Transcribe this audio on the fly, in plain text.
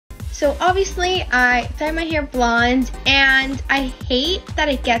So obviously I dyed my hair blonde, and I hate that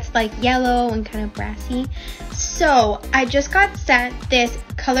it gets like yellow and kind of brassy. So I just got sent this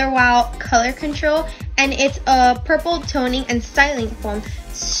Color Wow color control, and it's a purple toning and styling foam.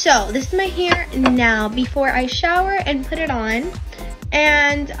 So this is my hair now before I shower and put it on,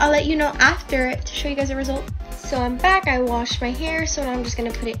 and I'll let you know after to show you guys the result. So I'm back, I washed my hair, so now I'm just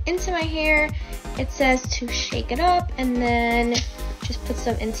gonna put it into my hair. It says to shake it up and then just put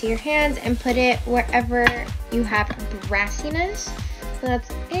some into your hands and put it wherever you have brassiness. So that's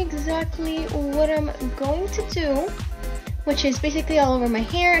exactly what I'm going to do, which is basically all over my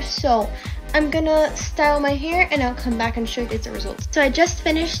hair. So I'm gonna style my hair and I'll come back and show you guys the results. So I just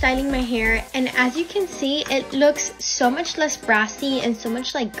finished styling my hair, and as you can see, it looks so much less brassy and so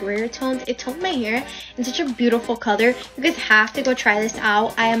much like grayer toned. It toned my hair in such a beautiful color. You guys have to go try this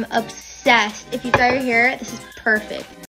out. I am obsessed. If you dye your hair, this is perfect.